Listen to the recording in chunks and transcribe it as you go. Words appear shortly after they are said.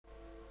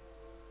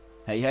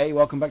Hey,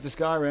 welcome back to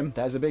Skyrim.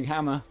 There's a big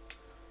hammer.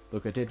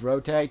 Look at it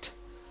rotate.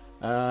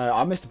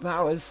 I'm Mr.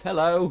 Powers,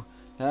 hello.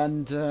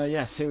 And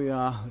yes, here we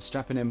are,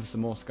 strapping in for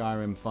some more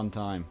Skyrim fun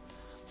time.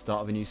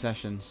 Start of a new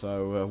session,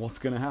 so what's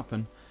going to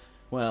happen?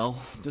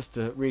 Well, just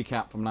to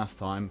recap from last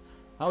time,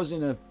 I was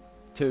in a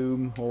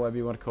tomb, or whatever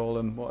you want to call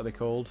them. What are they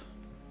called?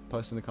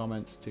 Post in the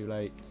comments, too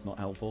late, it's not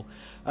helpful.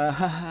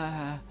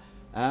 And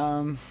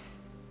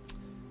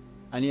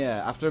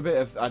yeah, after a bit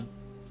of... I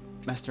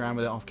messed around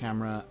with it off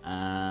camera,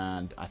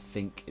 and I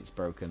think it's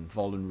broken.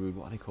 Volunrude,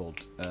 what are they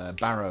called?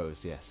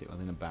 Barrows, yes, it was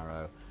in a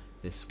barrow.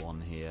 This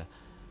one here.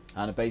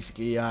 And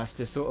basically I have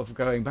to sort of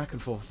going back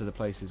and forth to the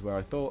places where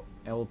I thought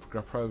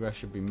progress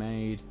should be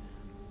made.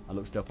 I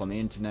looked it up on the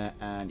internet,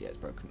 and yeah, it's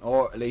broken.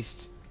 Or at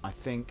least I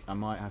think I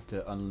might have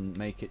to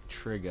make it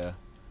trigger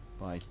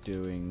by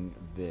doing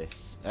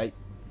this. Hey!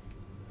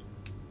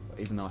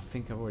 Even though I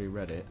think I've already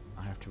read it,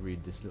 I have to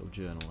read this little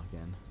journal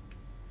again.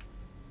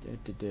 Yeah,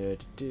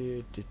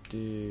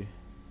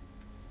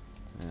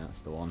 that's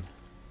the one.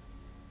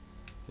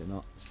 Did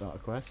not start a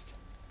quest?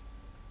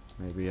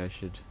 Maybe I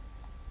should...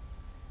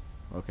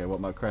 Okay, what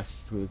my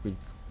quests with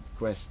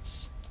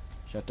quests?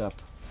 Shut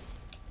up.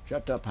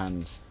 Shut up,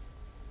 Hans.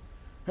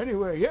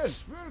 Anyway,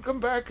 yes, welcome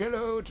back.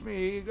 Hello, it's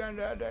me,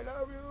 Grandad, I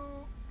love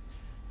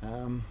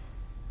you.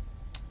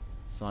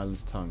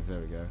 Silenced tongues, there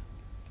we go.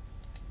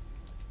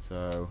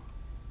 So,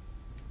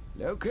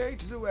 locate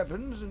the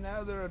weapons, and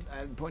now there are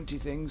pointy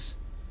things.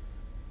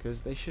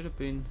 Because they should have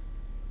been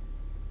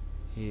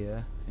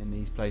here in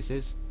these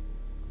places,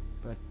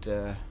 but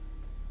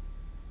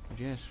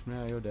yes,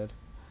 now you're dead.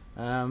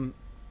 But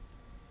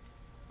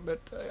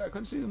I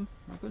couldn't see them.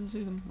 I couldn't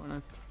see them when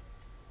I.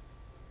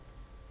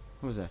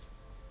 What was that?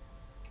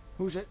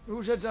 Who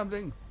said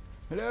something?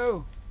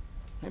 Hello,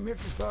 I'm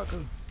Mr.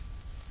 Sparkle.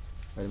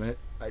 Wait a minute.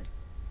 I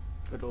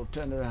got all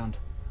turned around.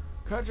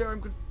 Kajo,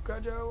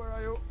 Kajo, where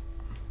are you?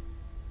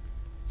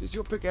 Is this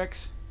your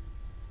pickaxe?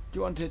 Do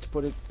you want it?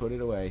 Put it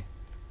away.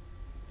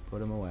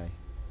 Put him away.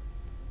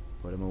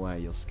 Put him away,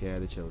 you'll scare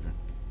the children.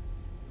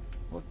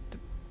 What the...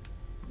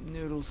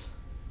 noodles.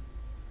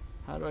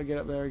 How do I get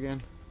up there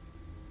again?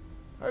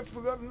 I've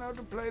forgotten how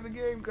to play the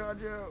game,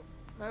 Kajo.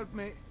 Help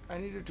me. I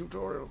need a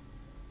tutorial.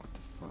 What the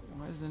fuck?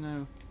 Why is there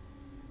no...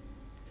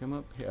 Come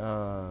up here.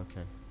 Oh,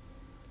 okay.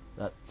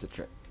 That's a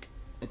trick.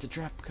 It's a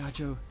trap,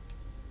 Kajo.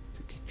 It's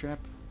a trap.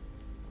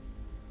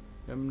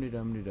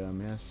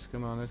 Dum-de-dum-de-dum. Yes,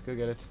 come on, let's go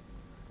get it.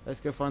 Let's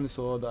go find the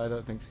sword that I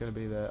don't think is going to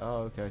be there.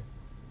 Oh, okay.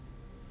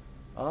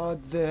 Oh,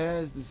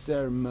 there's the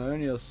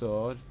ceremonial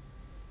sword.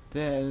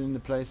 There in the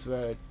place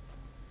where it...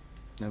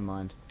 Never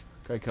mind.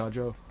 Okay,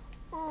 Kajo.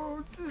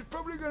 Oh, this is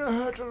probably going to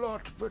hurt a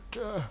lot, but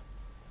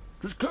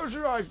just close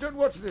your eyes. Don't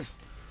watch this.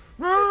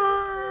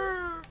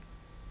 Oh,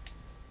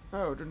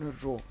 it didn't hurt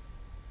at all.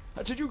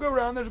 That's it, you go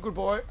round. There's a good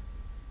boy.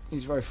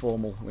 He's very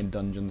formal in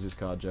dungeons, is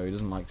Kajo. He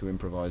doesn't like to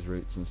improvise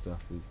routes and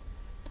stuff.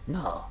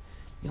 No,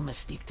 you must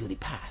stick to the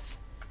path.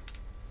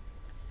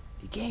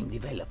 The game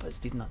developers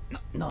did not...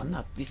 No,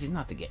 this is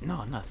not the game.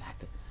 No, not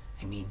that.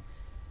 I mean,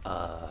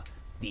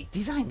 the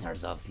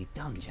designers of the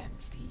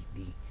dungeons,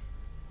 the...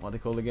 What are they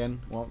called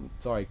again? Well,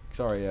 sorry,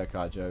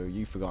 Kajo,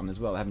 you've forgotten as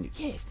well, haven't you?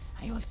 Yes,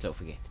 I also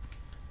forget.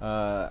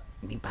 The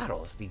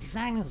barrows, the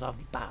designers of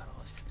the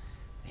barrows,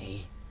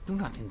 they do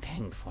not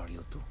intend for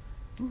you to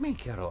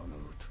make your own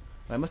route.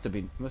 It must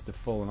have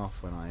fallen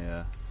off when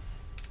I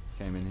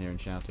came in here and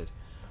shouted.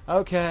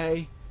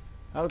 Okay,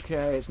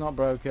 it's not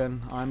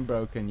broken. I'm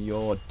broken.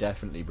 You're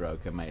definitely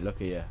broken, mate. Look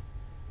here.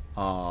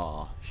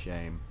 Ah,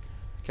 shame.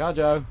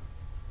 Kajo.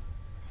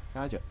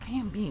 I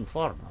am being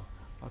formal.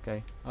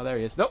 Okay. Oh, there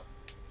he is. Nope.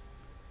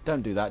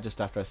 Don't do that just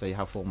after I say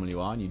how formal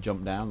you are and you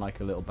jump down like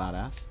a little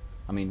badass.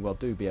 I mean, well,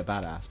 do be a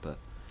badass, but...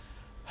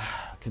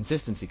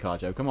 Consistency,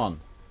 Kajo. Come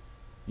on.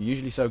 You're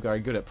usually so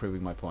very good at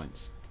proving my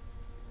points.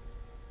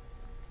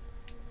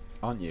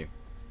 Aren't you?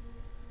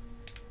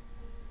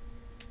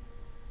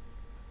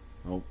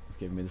 Oh, it's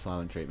giving me the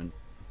silent treatment.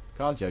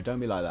 Kajo, don't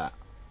be like that.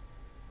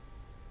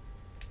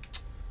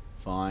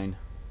 Fine.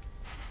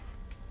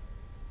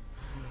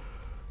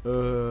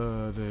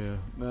 Oh dear.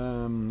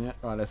 Yeah,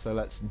 right, so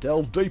let's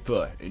delve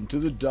deeper into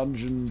the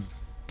dungeon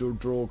to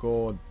draw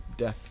core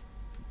death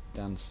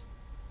dance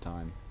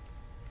time.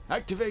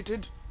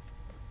 Activated.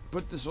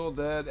 Put the sword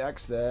there, the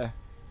axe there.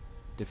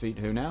 Defeat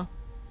who now?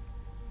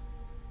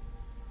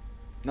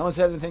 No one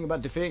said anything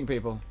about defeating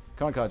people.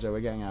 Come on, Kajo,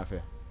 we're getting out of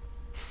here.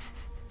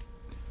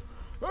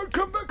 I'll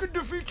come back and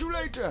defeat you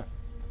later.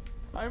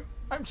 I'm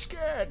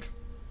scared.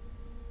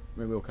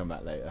 Maybe we'll come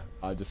back later.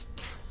 I just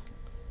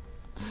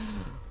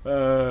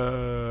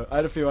I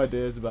had a few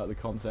ideas about the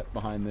concept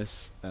behind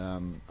this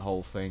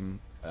whole thing,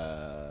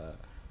 and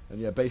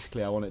yeah,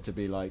 basically I want it to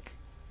be like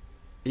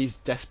he's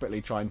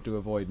desperately trying to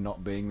avoid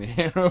not being the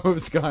hero of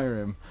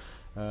Skyrim,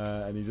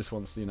 and he just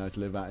wants, you know, to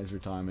live out his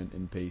retirement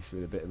in peace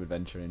with a bit of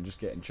adventure and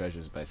just getting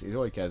treasures. Basically,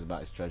 all he cares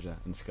about is treasure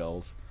and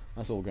skulls.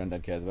 That's all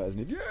Granddad cares about,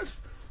 isn't it? Yes.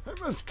 I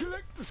must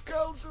collect the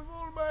skulls of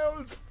all my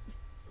old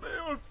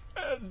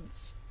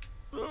friends.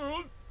 They're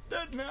all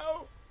dead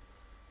now.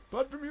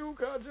 Apart from you,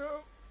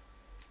 Kajo.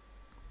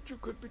 You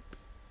could be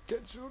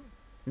dead soon?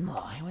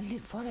 No, I will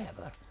live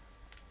forever.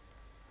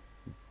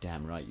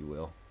 Damn right you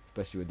will.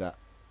 Especially with that.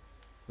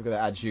 Look at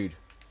that attitude.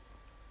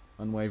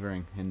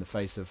 Unwavering in the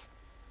face of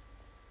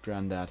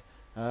Grandad.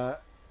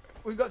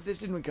 We got this,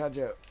 didn't we,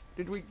 Kajo?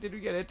 Did we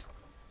get it?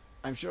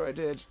 I'm sure I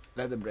did.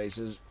 Leather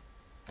braces.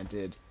 I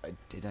did.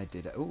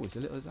 Oh, is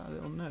that a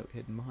little note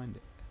hidden behind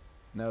it?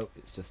 No,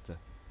 it's just a...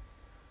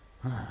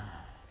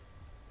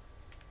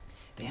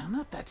 They are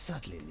not that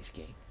subtle in this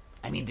game.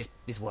 I mean,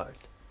 this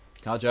world.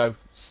 Carjo,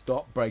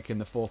 stop breaking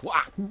the fourth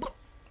wall.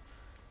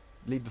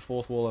 Leave the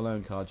fourth wall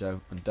alone, Carjo,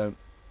 and don't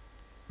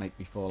make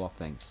me fall off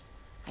things.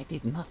 I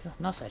did no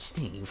such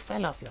thing. You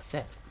fell off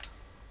yourself.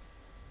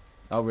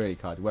 Oh, really,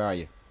 Carjo? Where are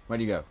you? Where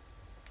do you go?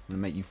 I'm going to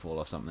make you fall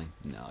off something.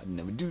 No, I'd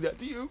never do that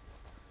to you.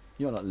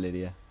 You're not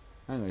Lydia.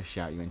 I'm going to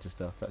shout you into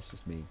stuff. That's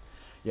just mean.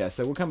 Yeah,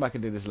 so we'll come back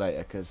and do this later,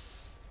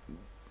 because...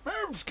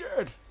 I'm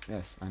scared.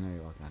 Yes, I know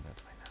you are, Grandad.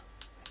 I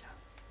know.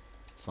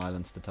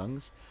 Silence the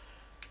tongues.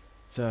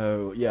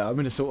 So, yeah, I'm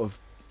going to sort of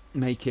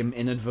make him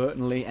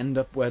inadvertently end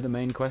up where the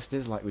main quest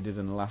is, like we did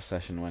in the last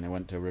session when I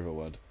went to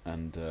Riverwood.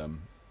 And,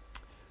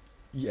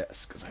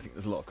 yes, because I think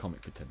there's a lot of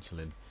comic potential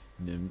in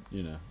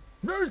you know...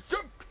 No,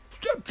 stop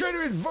trying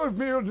to involve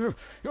me on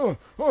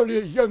all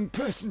your young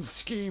person's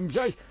schemes.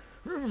 I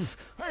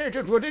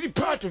don't want any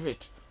part of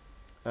it.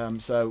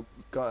 So,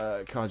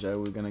 Carjo,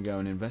 we're going to go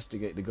and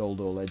investigate the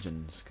Goldor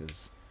legends,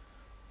 because,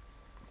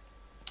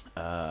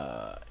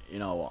 you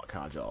know what,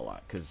 Carjo,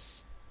 like,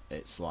 because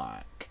it's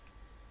like,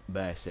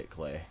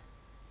 basically,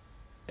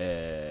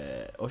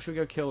 or should we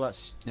go kill that,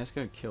 let's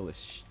go kill this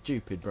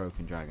stupid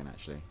broken dragon,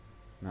 actually,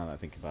 now that I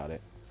think about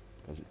it,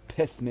 because it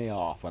pissed me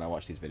off when I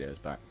watched these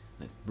videos back,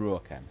 and it's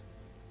broken.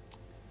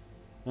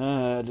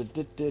 Oh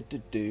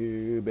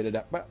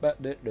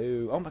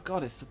my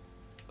god, it's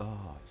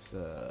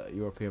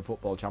European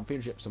Football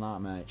Championships tonight,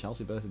 mate.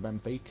 Chelsea versus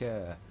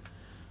Benfica.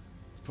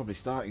 It's probably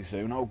starting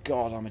soon. Oh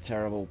god, I'm a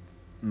terrible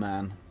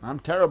man. I'm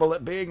terrible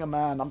at being a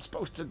man. I'm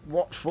supposed to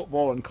watch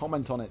football and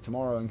comment on it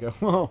tomorrow and go,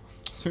 oh,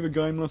 see the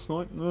game last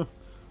night?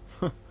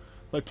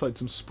 They played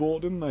some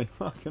sport, didn't they?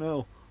 Fucking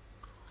hell.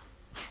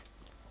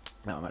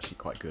 No, I'm actually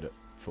quite good at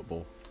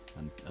football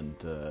and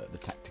the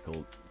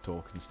tactical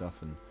talk and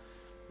stuff and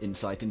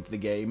insight into the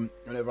game.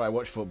 Whenever I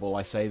watch football,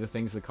 I say the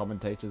things the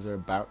commentators are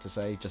about to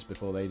say just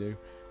before they do,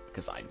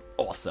 because I'm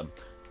awesome.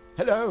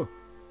 Hello.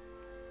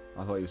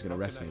 I thought he was going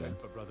to arrest me then.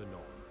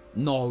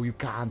 No, you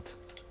can't.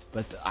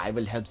 But I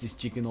will help this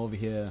chicken over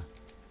here.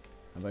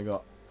 Have I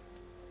got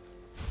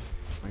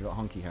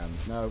honky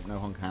hands? No, no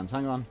honky hands.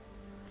 Hang on.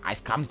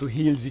 I've come to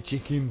heal the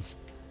chickens.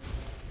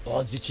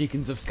 All the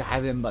chickens of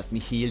Skyrim must be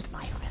healed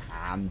by my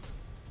hand.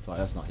 Sorry,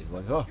 that's not his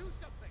voice. Oh.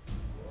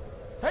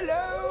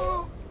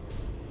 Hello.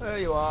 There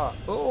you are.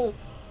 Oh.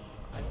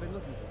 I've been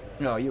looking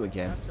for you. No, you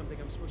again. That's something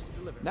I'm supposed to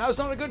deliver. Now's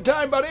not a good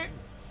time, buddy.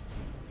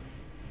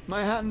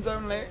 My hands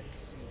only.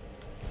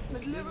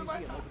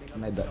 I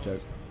made that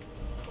joke.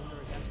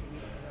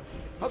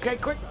 Okay,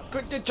 quick,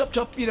 chop,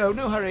 chop. You know,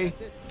 no hurry,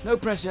 no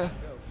pressure.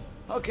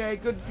 Okay,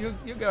 good.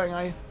 You're going,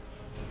 are you?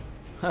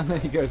 And then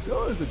he goes,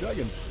 oh, there's a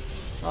dragon.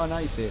 Oh, now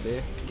you see it,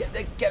 dear. Get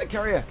the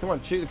courier. Come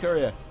on, shoot the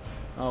courier.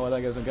 Oh, well,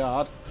 there goes a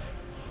guard.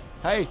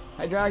 Hey,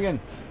 dragon.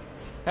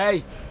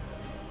 Hey.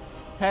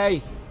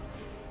 Hey,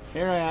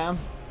 here I am.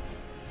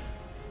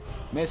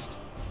 Missed.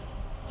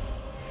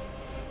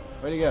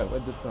 Where'd he go?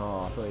 Where'd the...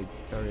 Oh, I thought he'd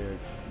courier...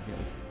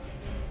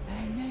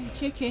 Oh no,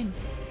 chicken!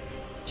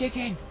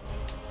 Chicken!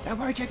 Don't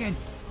worry, chicken!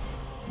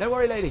 Don't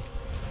worry, lady!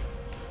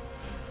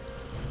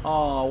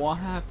 Oh, what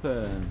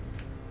happened?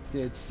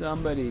 Did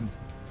somebody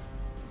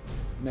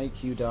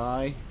make you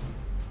die?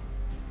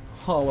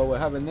 Oh, well, we're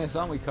having this,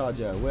 aren't we,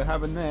 Carjo? We're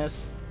having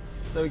this,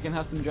 so we can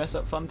have some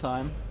dress-up fun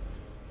time.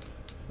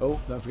 Oh,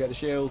 don't forget the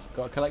shield.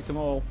 Got to collect them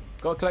all.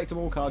 Got to collect them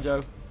all,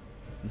 Carjo.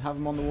 And have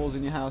them on the walls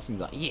in your house and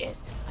be like,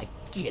 Yes, I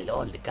kill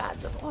all the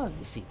guards of all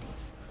the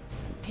cities.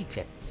 And take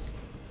that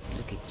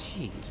little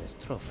shield as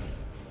trophy.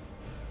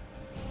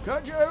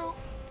 Carjo!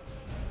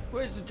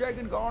 Where's the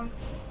dragon gone?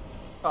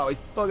 Oh, he's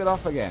buggered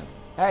off again.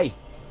 Hey!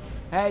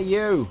 Hey,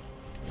 you!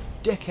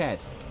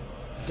 Dickhead!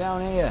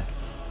 Down here!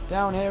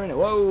 Down here in it.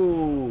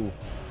 Whoa!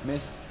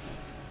 Missed.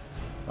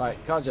 Right,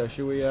 Carjo,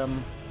 should we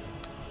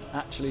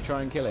actually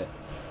try and kill it?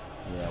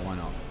 Yeah, why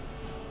not?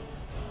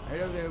 I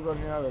don't think I've got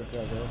any other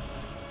Carjo.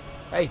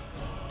 Hey!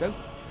 Don't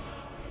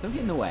get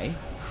in the way.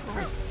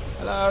 Christ.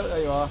 Hello,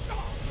 there you are.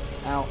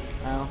 Ow,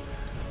 ow.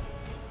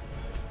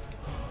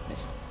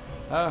 Missed.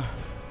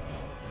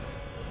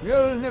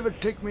 You'll never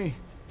take me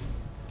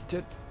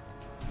to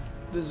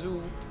the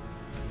zoo.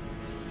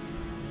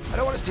 I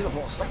don't want to steal a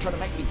horse. Stop trying to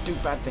make me do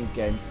bad things,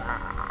 game.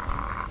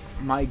 Ah,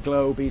 my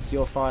glow beats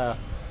your fire.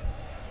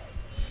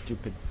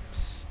 Stupid,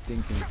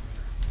 stinking.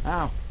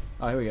 Ow.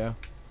 Oh, here we go.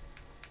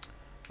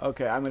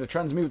 Okay, I'm going to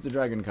transmute the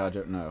dragon card.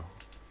 No.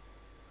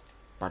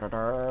 Go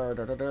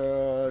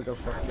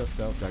fuck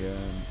yourself, dragon.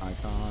 I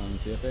can't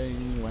see a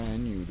thing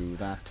when you do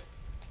that.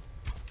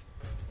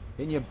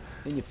 In your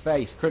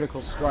face.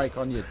 Critical strike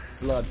on your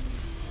blood,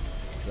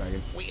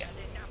 dragon. Weird.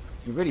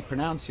 You really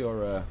pronounce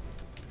your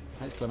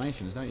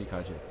exclamations, don't you,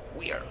 Kaiju?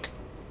 Weird.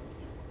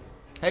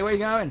 Hey, where you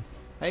going?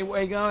 Hey,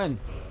 where you going?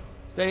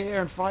 Stay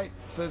here and fight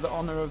for the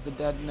honor of the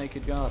dead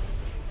naked god.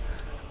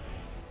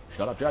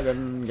 Shut up,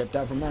 dragon. Get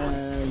down from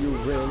there. You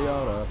really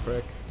are a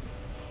prick.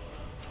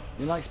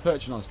 He likes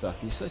perching on stuff.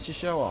 You're such a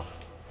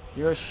show-off.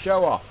 You're a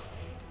show-off.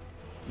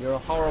 You're a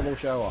horrible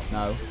show-off.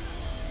 No.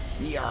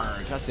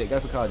 Yarr. That's it. Go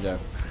for Carjo.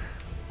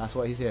 That's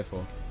what he's here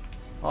for.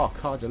 Oh,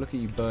 Carjo, look at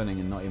you burning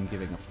and not even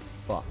giving a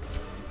fuck.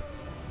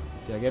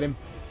 Did I get him?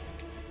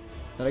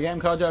 Did I get him,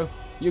 Carjo?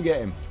 You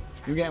get him.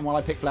 You get him while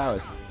I pick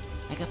flowers.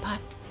 Like a pot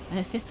and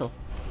a thistle.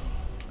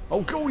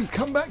 Oh, God, he's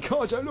come back,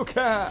 Carjo. Look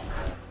at.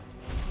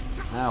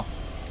 Ow.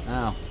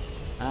 Ow.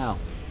 Ow.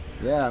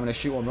 Yeah, I'm going to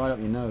shoot one right up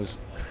your nose.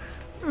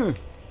 Right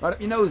up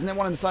your nose and then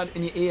one on the side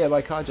in your ear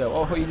by Carjo.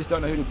 Oh, you just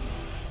don't know who to...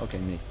 Okay,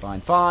 me.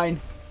 Fine. Fine.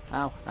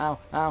 Ow. Ow.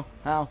 Ow.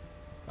 Ow.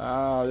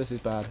 Oh, this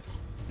is bad.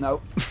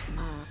 No.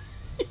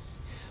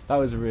 That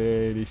was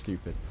really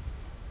stupid.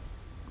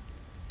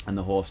 And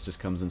the horse just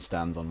comes and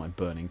stands on my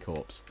burning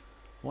corpse.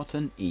 What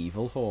an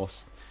evil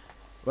horse.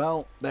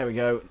 Well, there we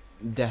go.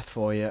 Death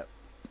for you.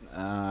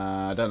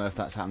 I don't know if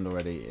that's happened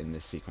already in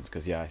this sequence,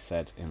 because yeah, I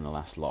said in the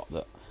last lot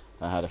that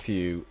I had a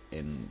few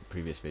in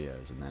previous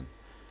videos, and then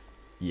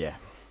yeah,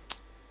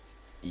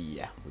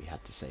 we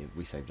had to save.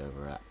 We saved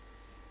over that,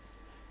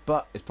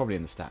 but it's probably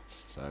in the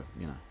stats, so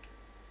you know,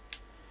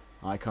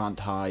 I can't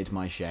hide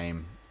my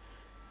shame.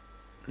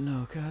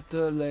 Look at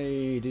the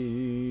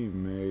lady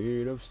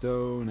made of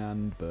stone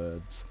and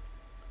birds.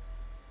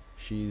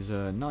 She's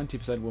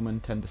 90%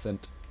 woman,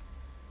 10%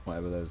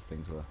 whatever those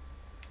things were.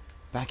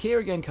 Back here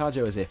again,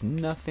 Carjo, as if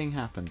nothing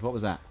happened. What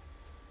was that?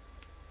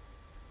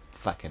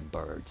 Fucking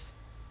birds.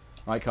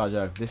 Right,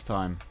 Carjo, this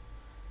time.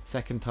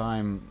 Second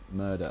time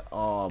murder.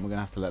 Oh, we're going to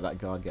have to let that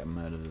guard get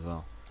murdered as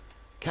well.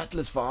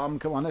 Cattler's farm.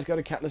 Come on, let's go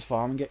to Cattler's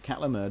farm and get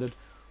Cattler murdered.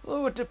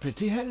 Oh, what a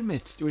pretty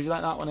helmet. Would you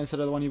like that one instead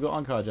of the one you've got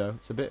on, Carjo?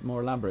 It's a bit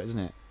more elaborate, isn't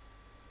it?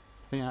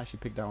 I think I actually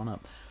picked that one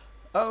up.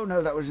 Oh,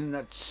 no, that was in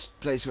that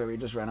place where we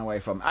just ran away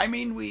from. I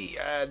mean, we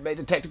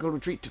made a tactical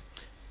retreat.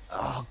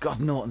 Oh,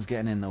 God, Norton's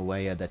getting in the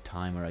way of the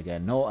timer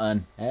again.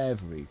 Norton,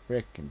 every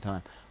frickin'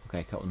 time. Okay,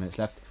 a couple of minutes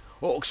left.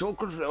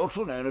 Oxford,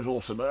 also known as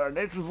Awesome,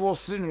 native of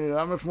Austin.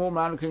 I'm a small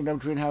man kingdom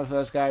between House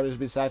and Skyrim has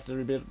been cited and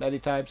rebuilt many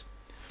times.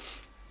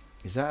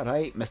 Is that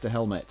right, Mr.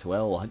 Helmet?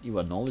 Well, aren't you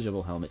a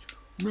knowledgeable helmet?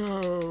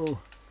 No.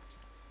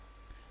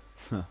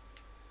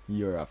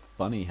 You're a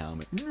funny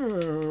helmet.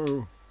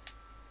 No.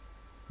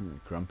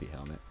 Grumpy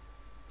helmet.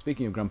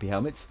 Speaking of grumpy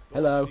helmets,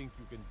 hello. Think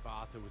you can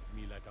barter with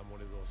me like I'm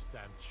one of those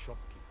damn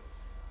shopkeepers.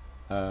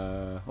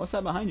 What's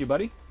that behind you,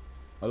 buddy?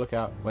 Oh, look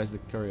out. Where's the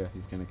courier?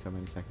 He's going to come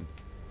any second.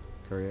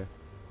 Courier.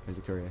 Where's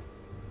the courier?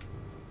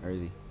 Where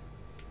is he?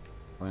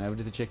 I went over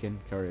to the chicken.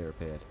 Courier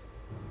appeared.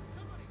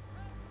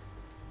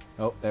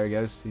 Oh, there he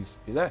goes. He's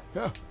there.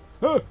 Oh,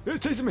 oh,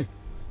 it's chasing me.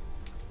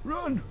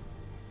 Run.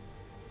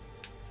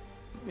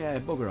 Yeah,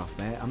 bugger off,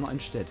 mate. I'm not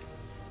interested.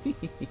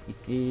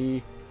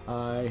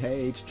 I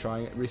hate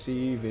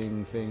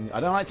receiving things.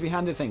 I don't like to be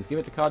handed things. Give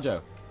it to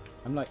Carjo.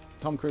 I'm like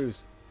Tom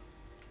Cruise.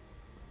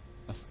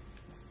 That's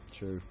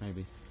true,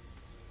 maybe.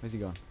 Where's he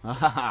gone?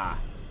 Ah,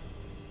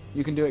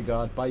 you can do it,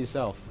 guard, by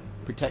yourself.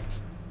 Protect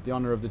the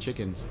honor of the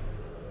chickens.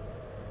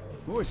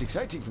 Oh, it's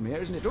exciting from here,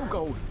 isn't it? Oh,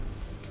 gold.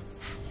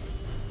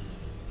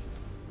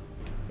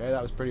 Okay,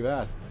 that was pretty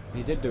bad.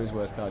 He did do his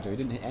worst, Carjo. He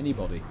didn't hit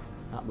anybody.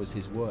 That was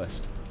his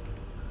worst.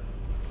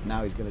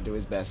 Now he's going to do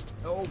his best.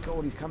 Oh,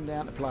 God, he's come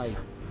down to play.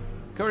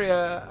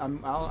 Courier,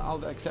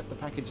 I'll accept the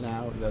package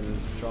now.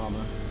 There's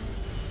drama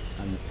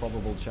and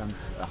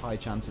a high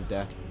chance of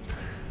death.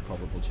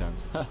 Probable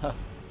chance.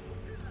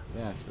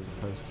 Yes, as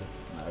opposed to...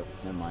 No,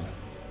 never mind.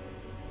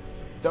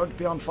 Don't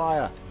be on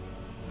fire.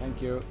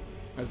 Thank you.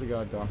 Where's the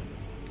guard gone?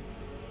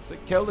 So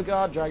kill the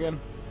guard, dragon.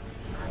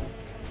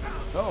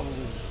 Oh.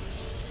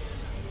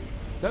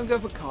 Don't go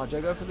for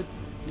Carjo, go for the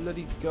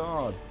bloody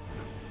guard.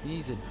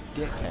 He's a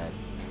dickhead.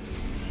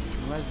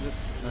 Where's the...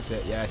 That's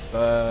it, yes,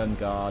 burn,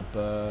 guard,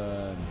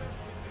 burn.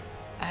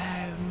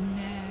 Oh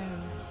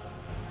no.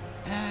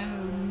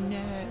 Oh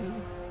no.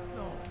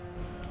 No,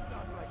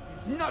 not like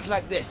this. Not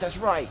like this, that's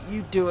right.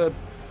 You do a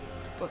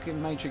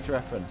fucking Matrix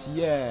reference.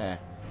 Yeah.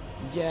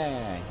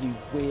 Yeah, you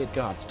weird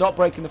guard. Stop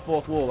breaking the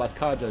fourth wall, that's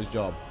Carjo's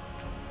job.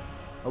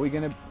 Are we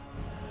gonna...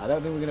 I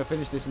don't think we're gonna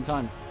finish this in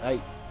time. Hey,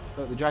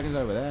 look, the dragon's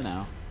over there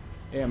now.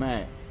 Here,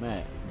 mate,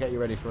 get you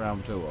ready for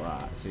round 2,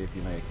 alright? See if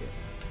you make it.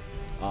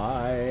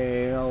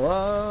 I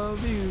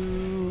love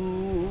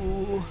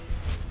you.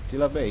 Do you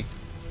love me?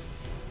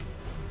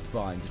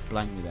 Fine, just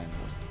blank me then.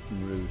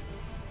 That's rude.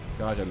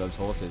 Carjo loves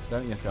horses,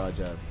 don't you,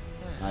 Carjo?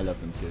 I love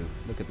them too.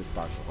 Look at the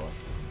sparkle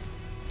horse.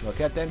 Look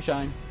at them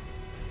shine.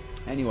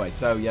 Anyway,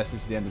 so yes,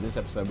 this is the end of this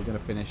episode. We're going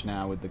to finish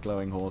now with the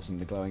glowing horse and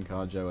the glowing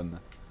Carjo and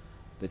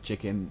the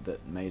chicken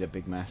that made a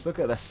big mess. Look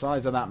at the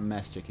size of that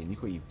mess, chicken.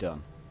 Look what you've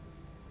done.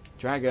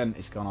 Dragon,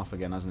 it's gone off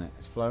again, hasn't it?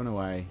 It's flown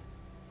away.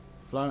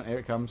 Flown. Here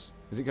it comes.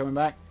 Is it coming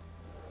back?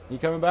 Are you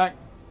coming back?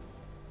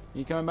 Are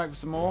you coming back for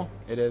some more?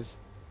 It is.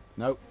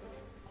 Nope.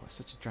 Oh, it's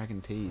such a dragon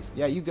tease.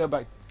 Yeah, you go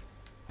back.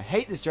 I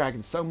hate this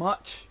dragon so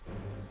much.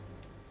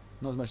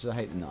 Not as much as I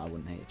hate them. No, I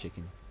wouldn't hate a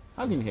chicken.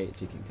 How can you hate a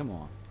chicken? Come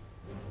on.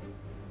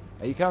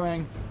 Are you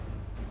coming?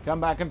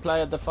 Come back and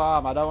play at the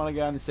farm. I don't want to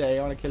go and say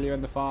I want to kill you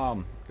in the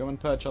farm. Come and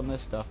perch on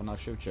this stuff and I'll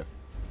shoot you.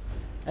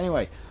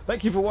 Anyway,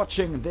 thank you for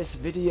watching this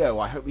video.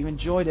 I hope you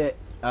enjoyed it.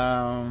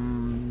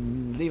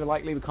 Leave a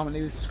like, leave a comment,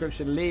 leave a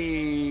subscription.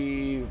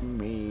 Leave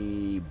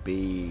me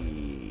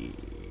be,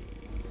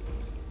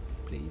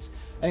 please.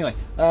 Anyway,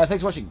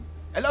 thanks for watching.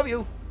 I love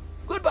you.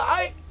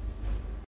 Goodbye.